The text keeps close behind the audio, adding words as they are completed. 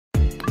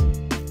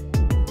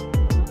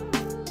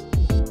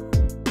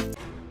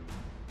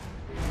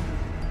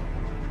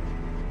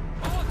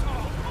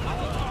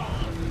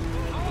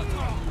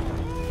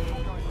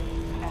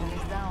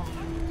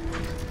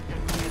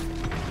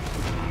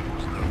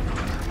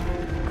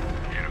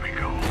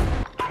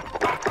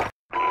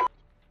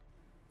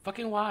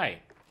Fucking why?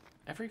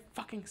 Every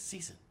fucking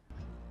season.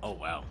 Oh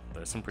wow,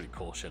 there's some pretty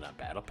cool shit on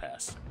Battle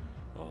Pass.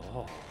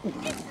 Oh.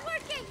 It's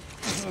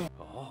working!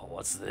 Oh,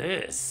 what's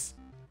this?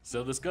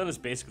 So this gun is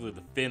basically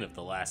the Finn of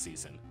the last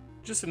season.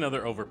 Just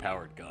another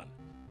overpowered gun.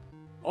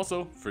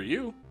 Also, for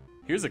you,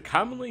 here's a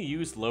commonly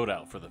used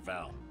loadout for the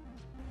Val.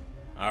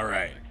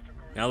 Alright,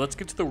 now let's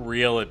get to the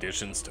real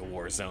additions to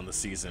Warzone this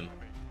season,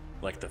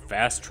 like the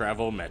fast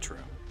travel metro.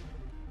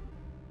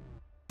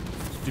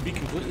 To be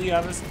completely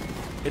honest,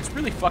 it's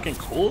really fucking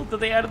cool that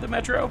they added the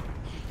metro,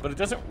 but it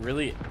doesn't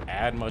really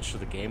add much to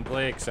the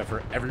gameplay except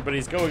for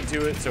everybody's going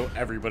to it, so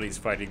everybody's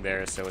fighting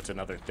there, so it's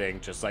another thing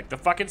just like the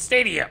fucking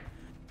stadium.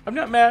 I'm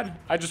not mad,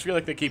 I just feel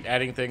like they keep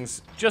adding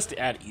things just to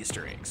add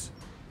Easter eggs.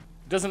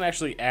 It doesn't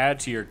actually add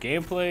to your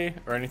gameplay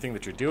or anything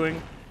that you're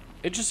doing,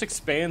 it just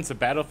expands the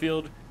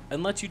battlefield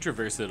and lets you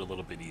traverse it a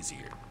little bit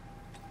easier.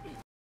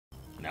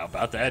 Now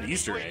about that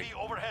Easter egg,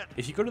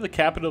 if you go to the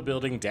Capitol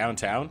building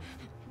downtown,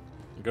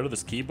 go to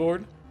this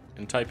keyboard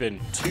and type in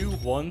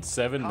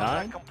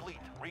 2179,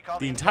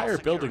 the entire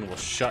building will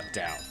shut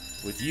down,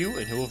 with you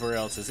and whoever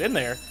else is in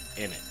there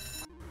in it.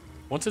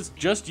 Once it's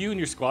just you and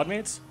your squad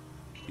mates,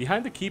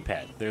 behind the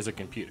keypad there's a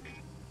computer.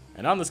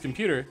 And on this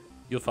computer,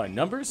 you'll find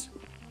numbers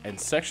and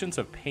sections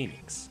of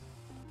paintings.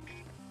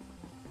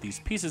 These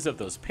pieces of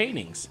those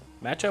paintings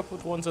match up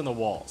with ones on the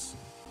walls.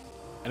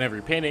 And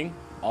every painting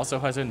also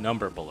has a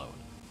number below it.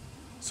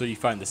 So you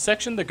find the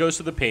section that goes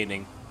to the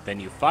painting, then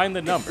you find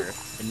the number,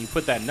 and you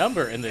put that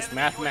number in this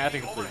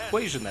mathematical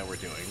equation that we're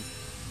doing.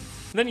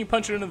 And then you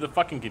punch it into the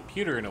fucking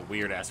computer in a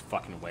weird-ass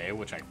fucking way,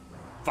 which I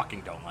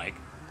fucking don't like.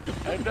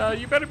 And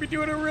you better be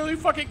doing it really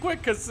fucking quick,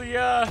 because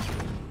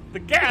the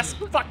gas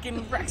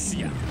fucking wrecks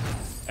you.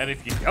 And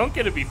if you don't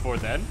get it before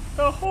then,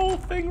 the whole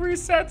thing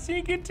resets and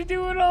you get to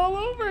do it all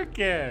over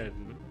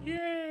again.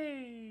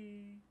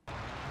 Yay!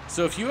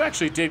 So if you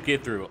actually did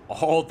get through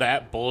all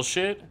that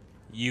bullshit,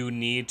 you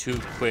need to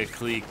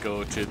quickly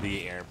go to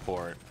the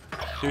airport.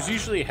 There's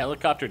usually a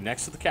helicopter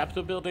next to the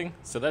Capitol building,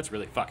 so that's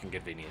really fucking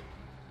convenient.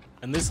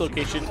 And this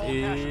location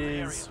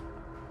is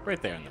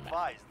right there in the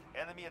map.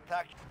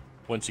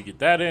 Once you get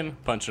that in,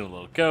 punch in a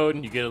little code,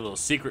 and you get a little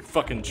secret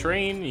fucking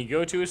train, and you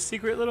go to a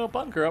secret little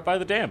bunker up by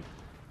the dam.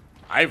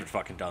 I haven't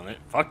fucking done it.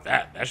 Fuck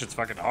that. That shit's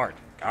fucking hard.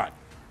 God.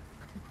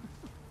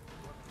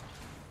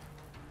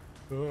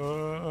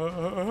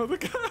 The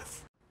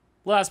gas.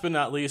 Last but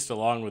not least,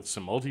 along with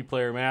some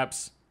multiplayer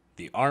maps,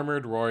 the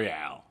Armored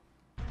Royale.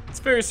 It's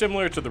very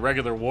similar to the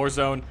regular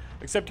Warzone,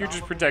 except you're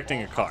just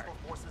protecting a car.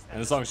 And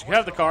as long as you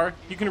have the car,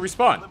 you can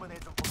respawn.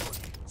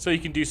 So you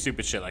can do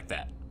stupid shit like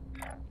that.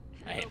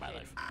 I hate my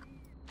life.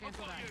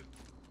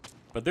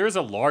 But there is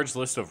a large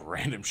list of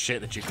random shit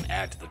that you can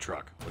add to the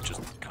truck, which is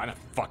kind of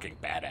fucking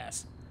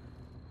badass.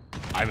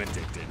 I'm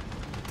addicted.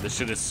 This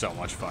shit is so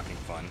much fucking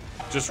fun.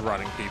 Just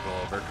running people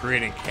over,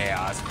 creating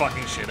chaos,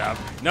 fucking shit up.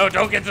 No,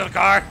 don't get to the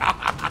car!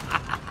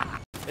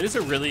 It is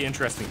a really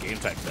interesting game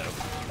type though.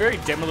 Very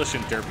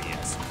Demolition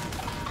Derby-esque.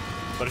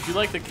 But if you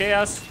like the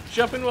chaos,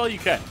 jump in while you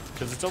can,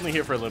 because it's only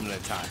here for a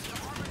limited time.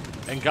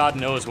 And God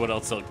knows what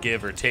else they'll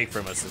give or take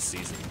from us this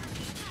season.